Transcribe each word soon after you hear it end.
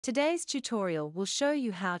Today's tutorial will show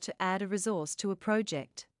you how to add a resource to a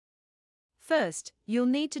project. First, you'll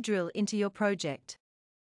need to drill into your project.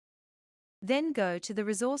 Then go to the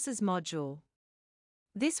Resources module.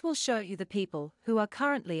 This will show you the people who are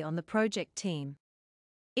currently on the project team.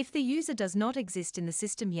 If the user does not exist in the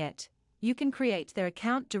system yet, you can create their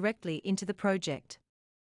account directly into the project.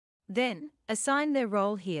 Then, assign their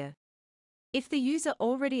role here. If the user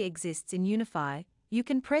already exists in UniPhi, you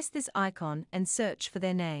can press this icon and search for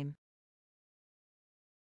their name.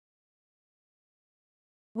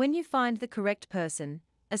 When you find the correct person,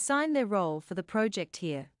 assign their role for the project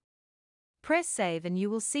here. Press Save and you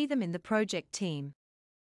will see them in the project team.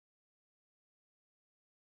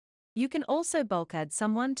 You can also bulk add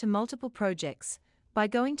someone to multiple projects by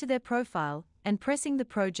going to their profile and pressing the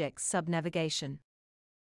project's sub-navigation.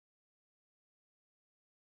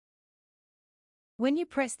 When you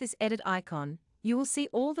press this edit icon, you will see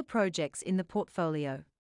all the projects in the portfolio.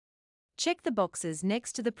 Check the boxes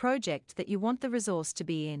next to the project that you want the resource to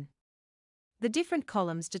be in. The different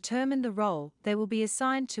columns determine the role they will be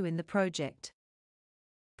assigned to in the project.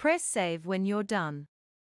 Press Save when you're done.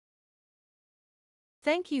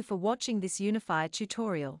 Thank you for watching this UniPhi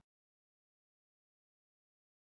tutorial.